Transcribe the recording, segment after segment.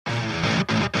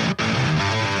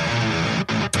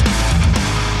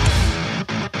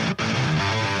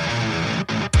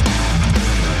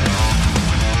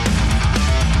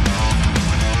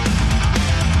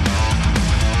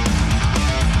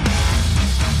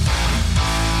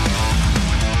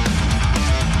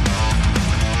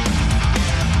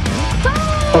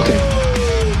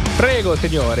Prego,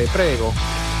 signore, prego.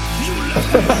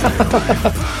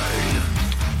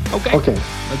 Okay,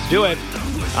 let's do it.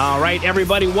 All right,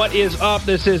 everybody, what is up?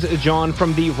 This is John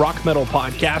from the Rock Metal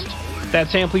Podcast. That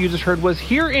sample you just heard was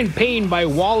Here in Pain by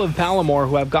Wall of Palemhor,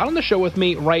 who I've got on the show with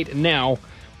me right now.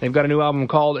 They've got a new album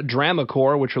called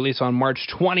Dramacore, which released on March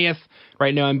 20th.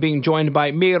 Right now I'm being joined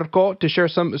by Mirko to share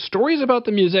some stories about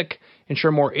the music and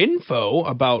share more info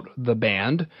about the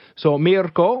band. So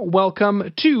Mirko,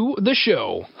 welcome to the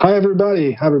show. Hi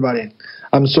everybody.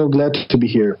 I'm so glad to be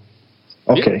here.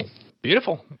 Okay.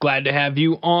 Beautiful. Glad to have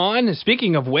you on.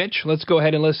 Speaking of which, let's go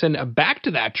ahead and listen back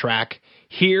to that track,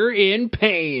 Here in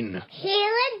Pain.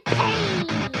 Here in Pain.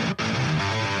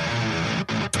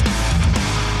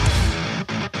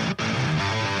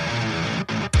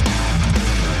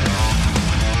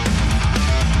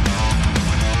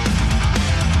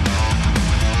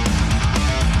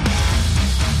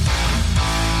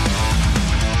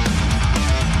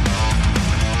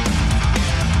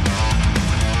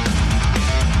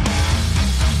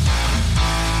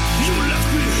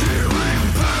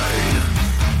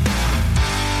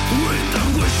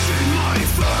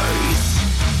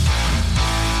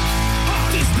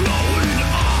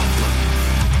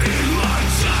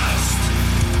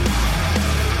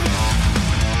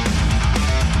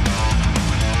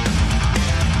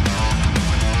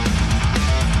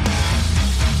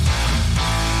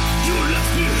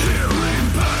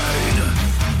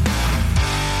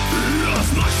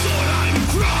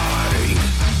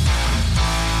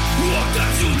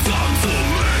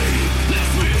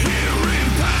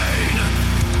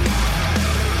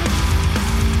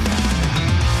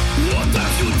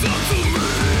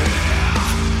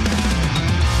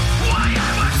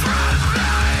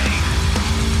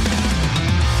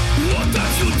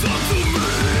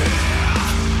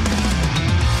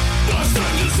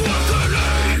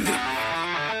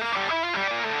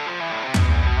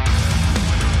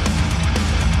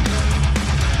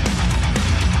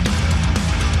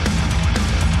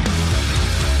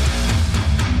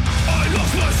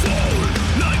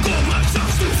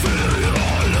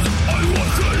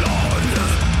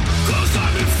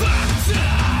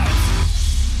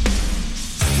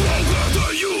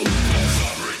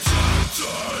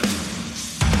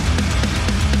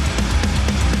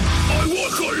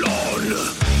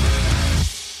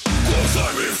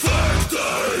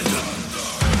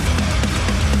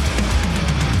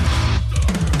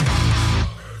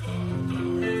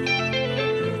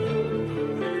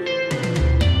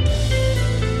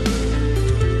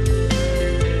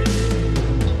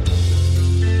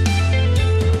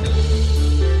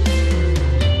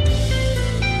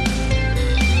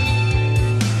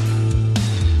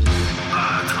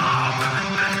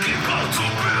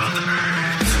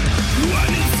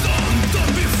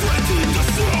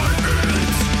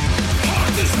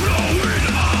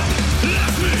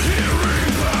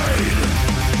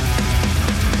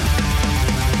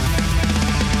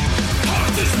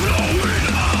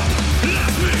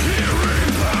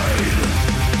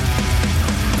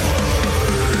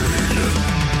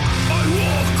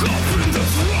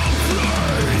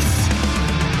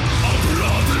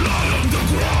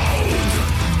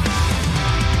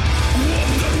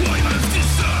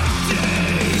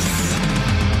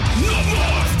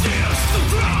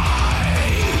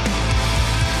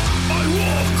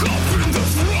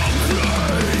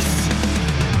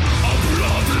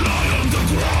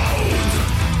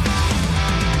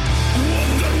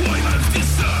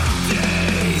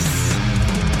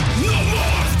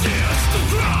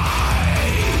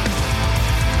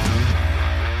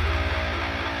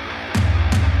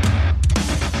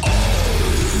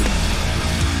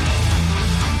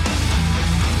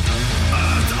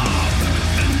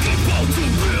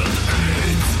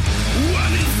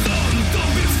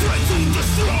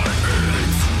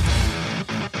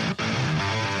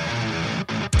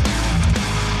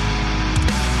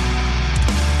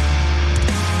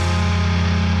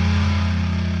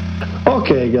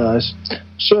 Okay, guys.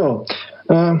 So,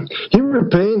 Here in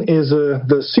Pain is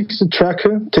the sixth track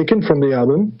taken from the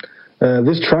album.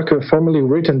 This track, formerly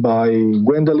written by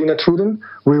Gwendolina Truden,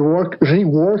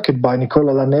 reworked by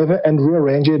Nicola Laneve, and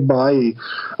rearranged by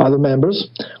other members,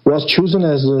 was chosen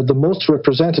as the most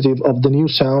representative of the new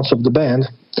sounds of the band.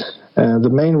 The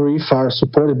main riff are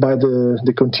supported by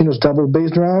the continuous double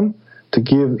bass drum to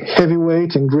give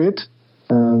heavyweight and grit.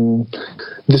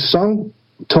 The song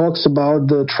talks about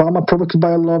the trauma provoked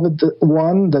by a loved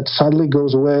one that suddenly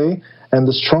goes away, and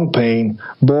the strong pain,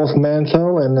 both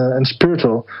mental and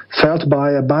spiritual, felt by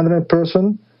an abandoned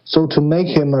person, so to make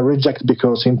him reject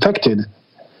because infected.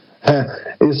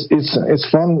 It's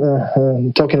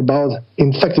fun talking about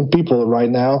infecting people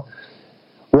right now.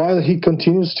 while he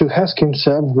continues to ask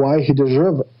himself why he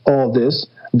deserves all this,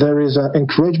 there is an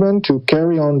encouragement to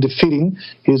carry on defeating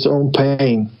his own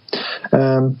pain.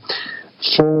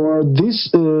 For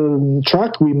this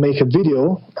track, we make a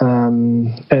video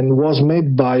and was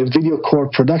made by Video Core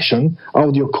Production,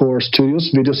 Audio Core Studios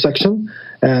video section,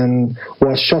 and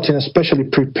was shot in a specially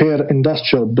prepared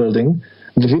industrial building.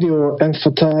 The video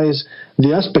emphasizes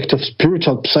the aspect of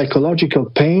spiritual psychological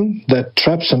pain that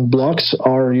traps and blocks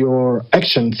are your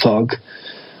action thug.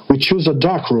 We choose a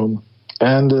dark room,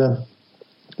 and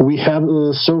we have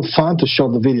so fun to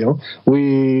shoot the video.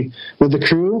 With the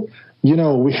crew,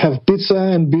 we have pizza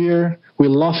and beer. We're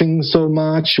laughing so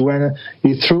much when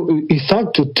he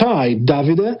thought to tie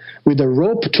Davide with a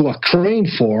rope to a crane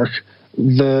fork.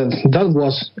 That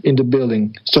was in the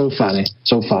building. So funny.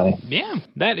 Yeah,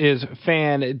 that is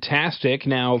fantastic.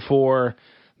 Now, for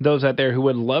those out there who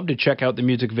would love to check out the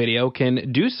music video,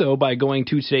 can do so by going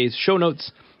to today's show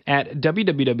notes at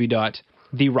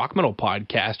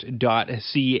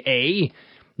www.therockmetalpodcast.ca.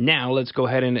 Now, let's go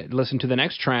ahead and listen to the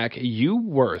next track, You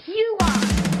Worth. You are.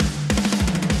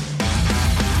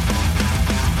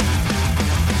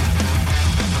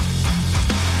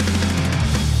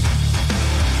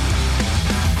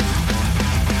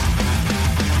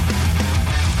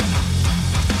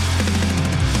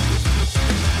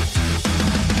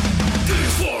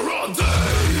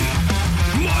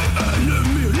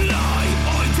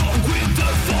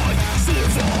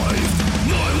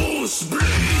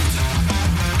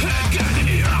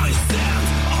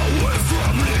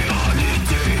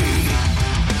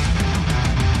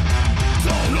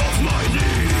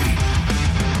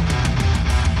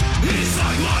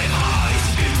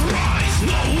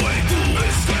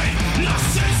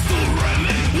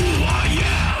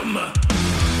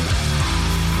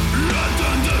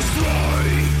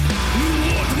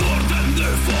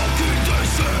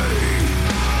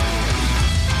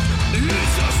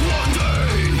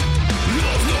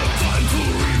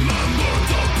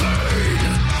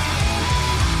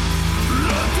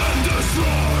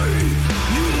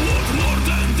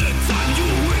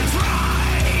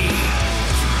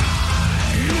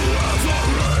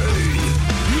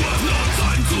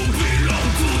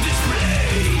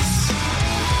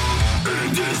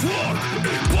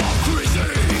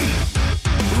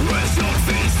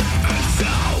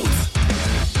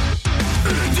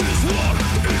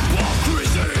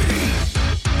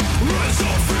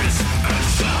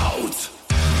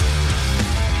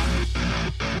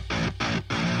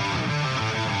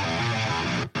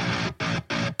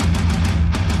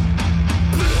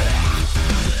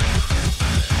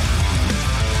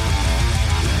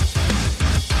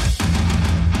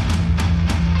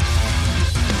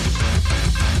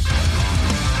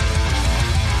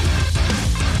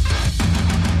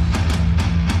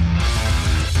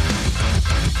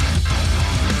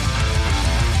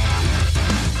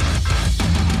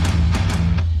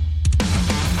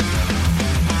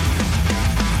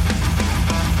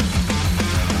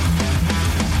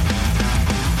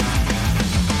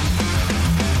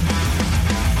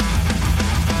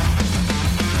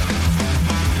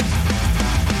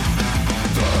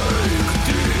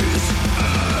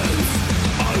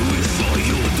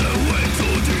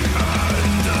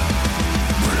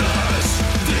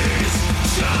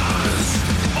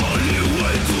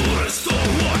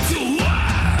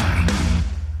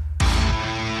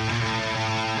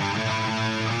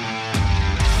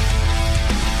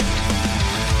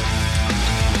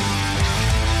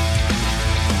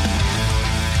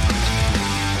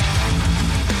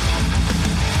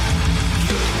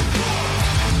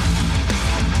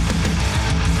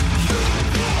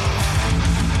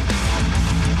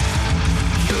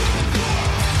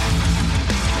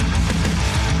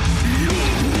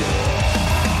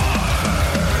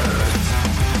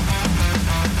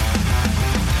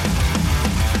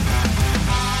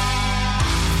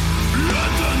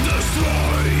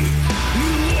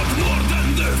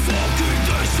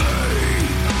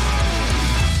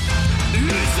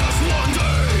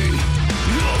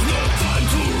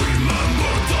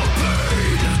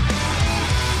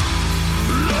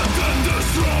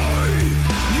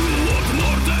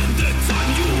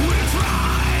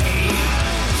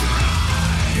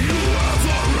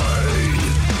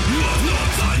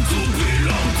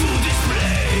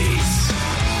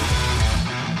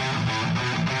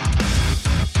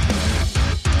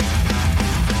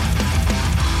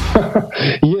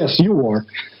 Yes, You Worth.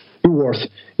 You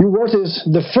Worth is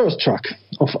the first track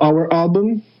of our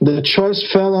album. The choice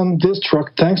fell on this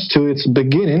track thanks to its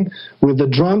beginning with the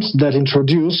drums that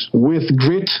introduce with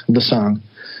grit the song.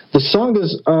 The song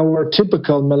is our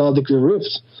typical melodic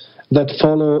riffs that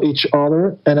follow each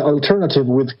other, an alternative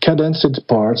with cadenced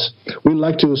parts. We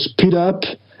like to speed up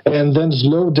and then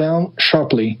slow down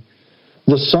sharply.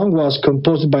 The song was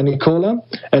composed by Nicola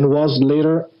and was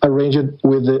later arranged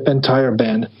with the entire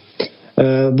band.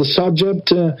 The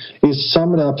subject is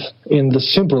summed up in the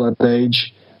simple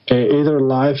adage, either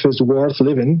life is worth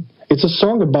living. It's a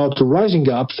song about rising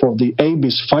up for the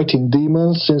abyss fighting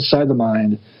demons inside the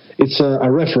mind. It's a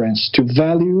reference to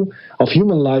value of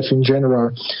human life in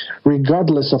general,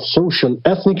 regardless of social,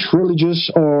 ethnic, religious,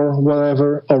 or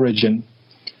whatever origin.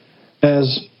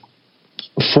 As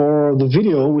for the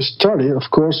video, we started, of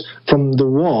course, from the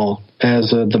wall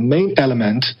as the main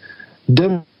element,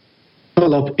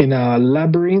 develop in a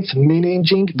labyrinth,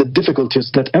 managing the difficulties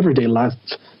that everyday life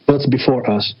puts before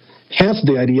us. Hence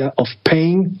the idea of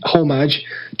paying homage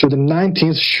to the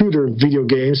 90s shooter video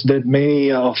games that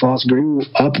many of us grew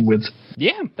up with.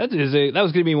 Yeah, that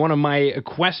was going to be one of my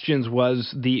questions,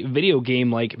 was the video game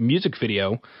like music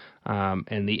video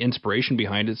and the inspiration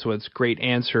behind it. So it's a great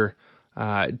answer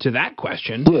to that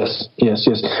question. Yes.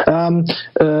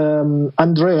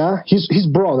 Andrea, his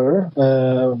brother,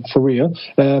 for real,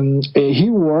 he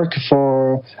worked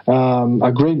for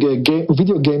a great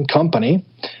video game company,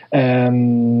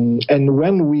 and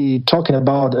when we talking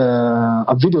about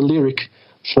a video lyric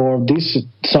for this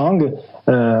song,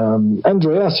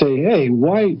 Andrea say, "Hey,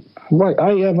 why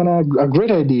I have a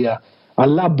great idea, a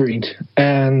labyrinth,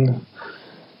 and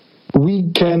we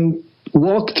can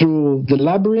walk through the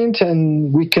labyrinth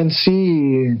and we can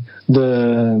see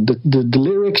the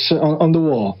lyrics on the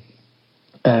wall.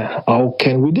 How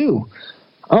can we do?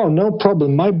 Oh, no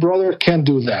problem. My brother can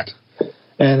do that."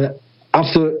 And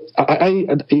after,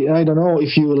 I don't know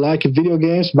if you like video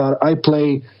games, but I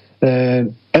play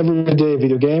everyday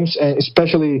video games, and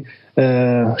especially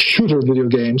shooter video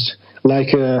games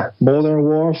like Modern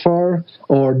Warfare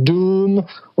or Doom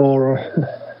or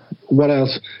what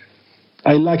else.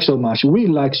 I like so much, we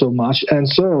like so much, and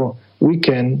so we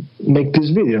can make this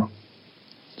video.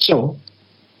 So,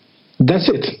 that's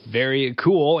it. Very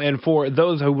cool. And for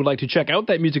those who would like to check out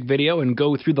that music video and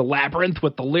go through the labyrinth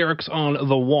with the lyrics on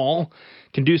the wall,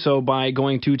 can do so by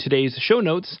going to today's show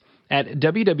notes at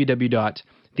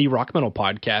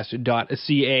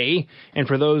www.therockmetalpodcast.ca. And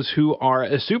for those who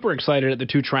are super excited at the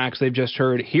two tracks they've just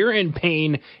heard, Here in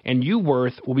Pain and You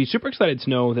Worth, will be super excited to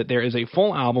know that there is a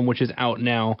full album which is out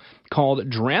now called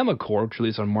Dramacore, which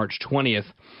released on March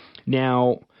 20th.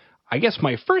 Now, I guess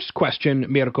my first question,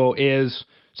 Mirko, is,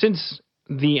 since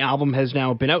the album has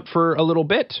now been out for a little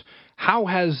bit, how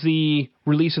has the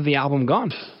release of the album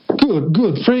gone?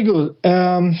 Good, very good.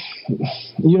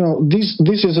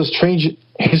 This is a strange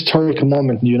historic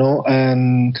moment,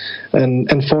 and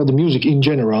for the music in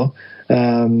general.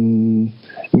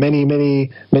 Many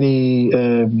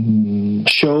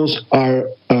shows are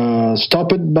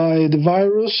stopped by the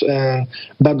virus,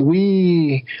 but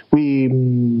we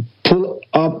pull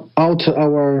out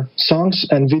our songs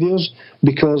and videos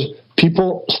because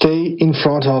people stay in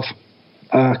front of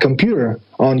a computer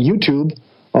on YouTube,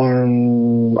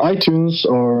 on iTunes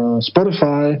or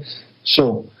Spotify.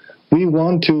 So we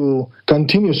want to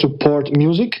continue support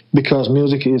music because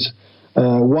music is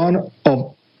one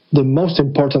of the most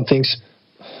important things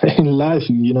in life,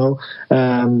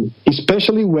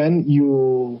 especially when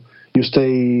you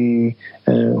stay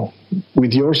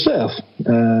with yourself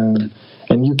and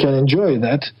you can enjoy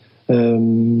that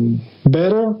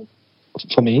better.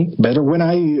 For me, better when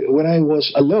I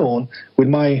was alone with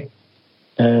my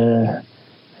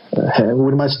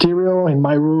stereo in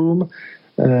my room,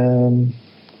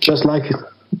 just like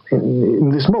in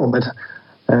this moment.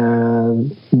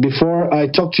 Before I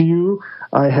talk to you,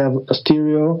 I have a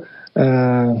stereo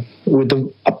with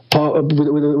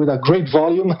a great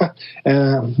volume.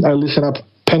 I listen up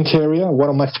Panteria, one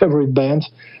of my favorite bands,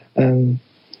 and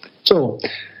so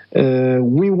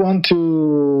we want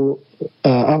to.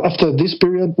 After this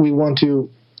period, we want to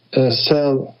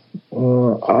sell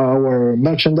our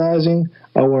merchandising,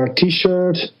 our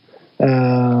T-shirt,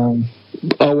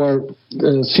 our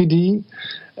CD,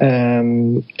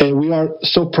 and we are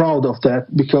so proud of that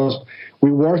because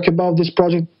we work about this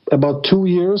project about 2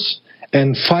 years,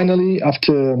 and finally,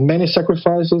 after many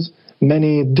sacrifices,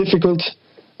 many difficult,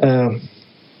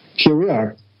 here we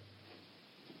are,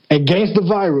 against the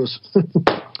virus.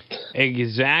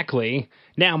 Exactly.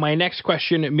 Now, my next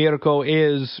question, Mirko,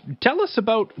 is tell us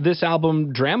about this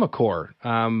album, Dramacore.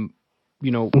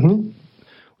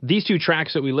 These two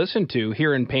tracks that we listened to,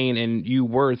 Here in Pain and You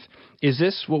Worth, is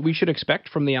this what we should expect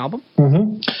from the album?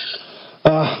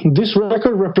 This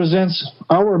record represents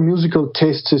our musical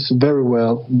tastes very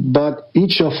well, but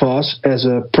each of us has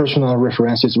a personal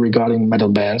references regarding metal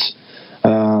bands.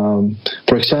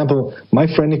 For example, my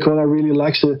friend Nicola really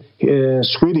likes a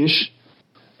Swedish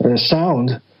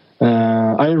sound.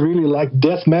 I really like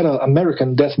death metal,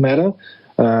 American death metal.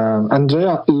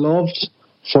 Andrea loves,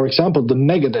 for example, the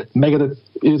Megadeth. Megadeth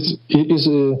is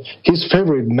his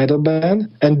favorite metal band,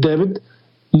 and David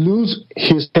lose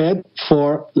his head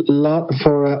as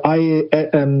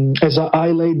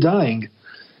I lay dying.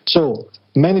 So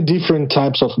many different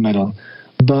types of metal,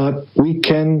 but we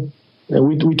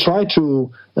try to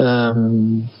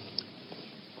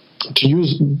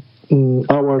use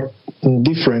our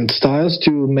different styles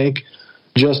to make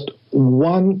just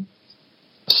one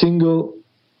single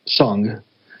song.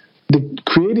 The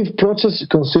creative process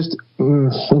consists in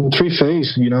 3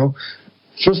 phases,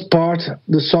 First part,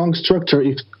 the song structure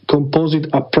is composed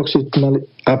approximately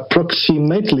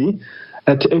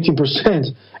at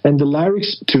 18%, and the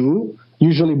lyrics too,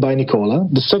 usually by Nicola.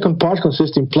 The second part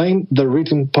consists in playing the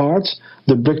written parts,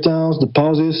 the breakdowns, the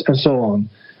pauses, and so on.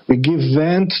 We give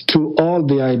vent to all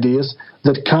the ideas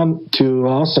that come to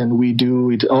us, and we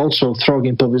do it also through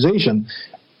improvisation,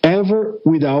 ever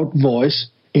without voice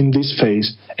in this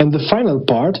phase. And the final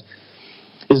part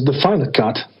is the final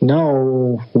cut.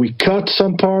 Now we cut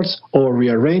some parts or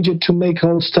rearrange it to make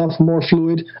all stuff more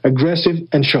fluid, aggressive,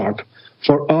 and sharp.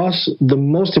 For us, the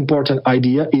most important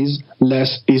idea is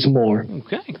less is more.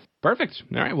 Okay, perfect.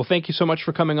 All right, well, thank you so much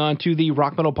for coming on to the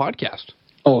Rock Metal Podcast.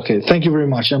 Okay, thank you very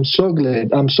much. I'm so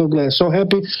glad, so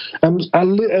happy. I'm a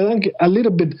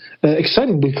little bit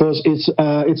excited because it's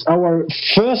our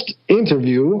first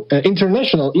interview,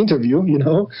 international interview,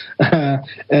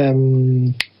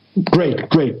 Great.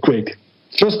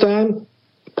 First time,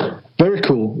 very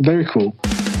cool.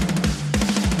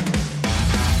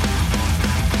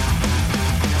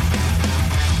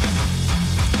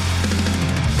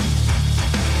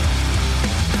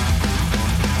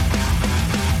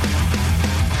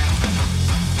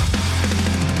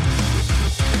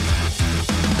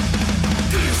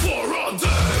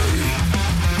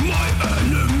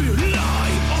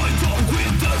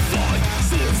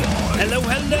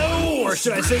 Hello, or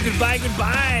should I say goodbye?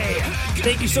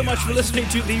 Thank you so much for listening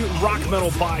to the Rock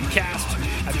Metal Podcast.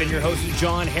 I've been your host,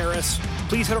 John Harris.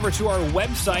 Please head over to our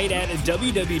website at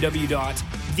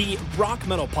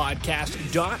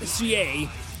www.therockmetalpodcast.ca.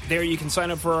 There you can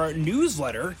sign up for our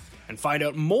newsletter and find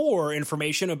out more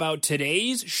information about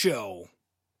today's show.